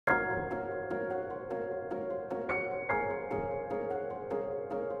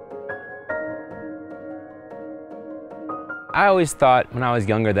I always thought when I was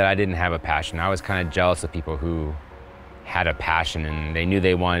younger that I didn't have a passion. I was kind of jealous of people who had a passion and they knew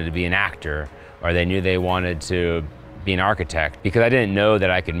they wanted to be an actor or they knew they wanted to be an architect. Because I didn't know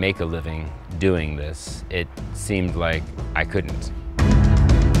that I could make a living doing this, it seemed like I couldn't.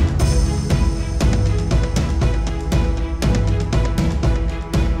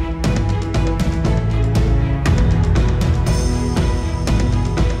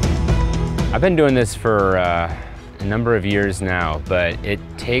 I've been doing this for a number of years now, but it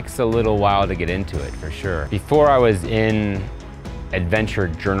takes a little while to get into it, for sure. Before I was in adventure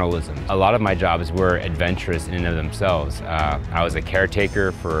journalism, a lot of my jobs were adventurous in and of themselves. I was a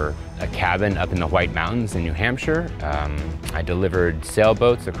caretaker for a cabin up in the White Mountains in New Hampshire. I delivered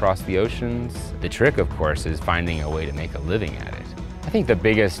sailboats across the oceans. The trick, of course, is finding a way to make a living at it. I think the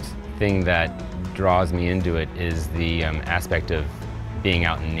biggest thing that draws me into it is the aspect of being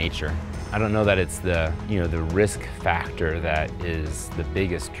out in nature. I don't know that it's the risk factor that is the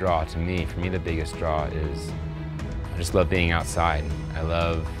biggest draw to me. For me, the biggest draw is I just love being outside. I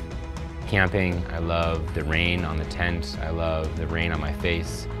love camping. I love the rain on the tent. I love the rain on my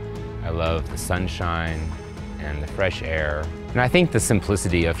face. I love the sunshine and the fresh air. And I think the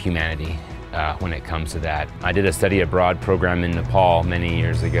simplicity of humanity when it comes to that. I did a study abroad program in Nepal many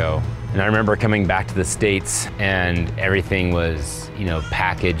years ago. And I remember coming back to the States and everything was,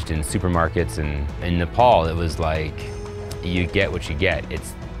 packaged in supermarkets. And in Nepal, it was like, you get what you get.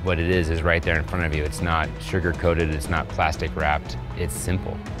 It's what it is right there in front of you. It's not sugar-coated, it's not plastic wrapped. It's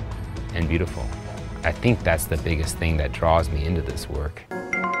simple and beautiful. I think that's the biggest thing that draws me into this work.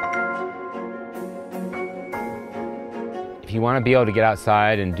 If you want to be able to get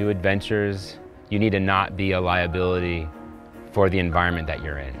outside and do adventures, you need to not be a liability for the environment that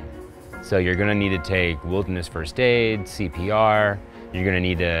you're in. So you're going to need to take wilderness first aid, CPR. You're going to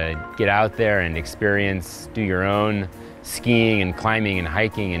need to get out there and experience, do your own skiing and climbing and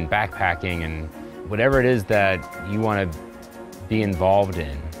hiking and backpacking and whatever it is that you want to be involved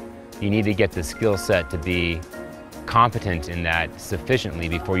in. You need to get the skill set to be competent in that sufficiently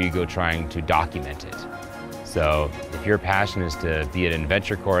before you go trying to document it. So if your passion is to be an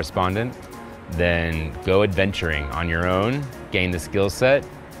adventure correspondent, then go adventuring on your own, gain the skill set,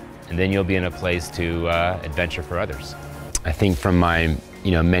 and then you'll be in a place to adventure for others. I think from my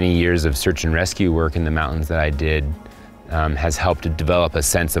many years of search and rescue work in the mountains that I did has helped to develop a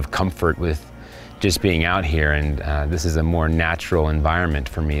sense of comfort with just being out here, and this is a more natural environment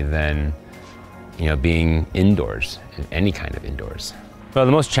for me than being indoors, any kind of indoors. Well,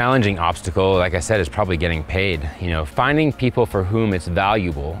 the most challenging obstacle, like I said, is probably getting paid. Finding people for whom it's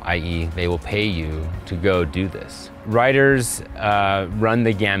valuable, i.e. they will pay you to go do this. Writers run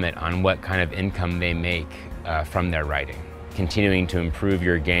the gamut on what kind of income they make from their writing. Continuing to improve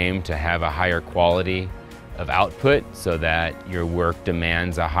your game to have a higher quality of output so that your work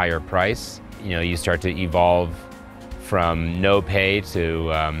demands a higher price. You start to evolve from no pay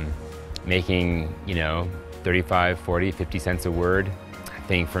to making 35, 40, 50 cents a word.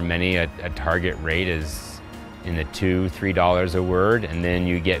 I think for many a target rate is in the $2, $3 a word, and then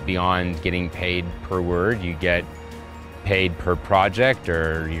you get beyond getting paid per word. You get paid per project,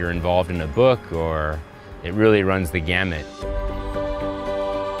 or you're involved in a book, or it really runs the gamut.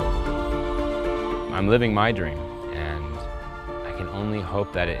 I'm living my dream, and I can only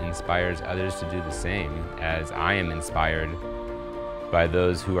hope that it inspires others to do the same, as I am inspired by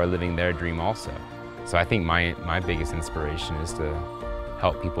those who are living their dream also. So I think my biggest inspiration is to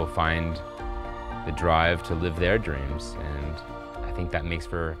help people find the drive to live their dreams, and I think that makes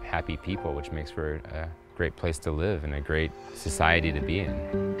for happy people, which makes for a great place to live and a great society to be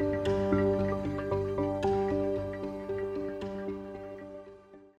in.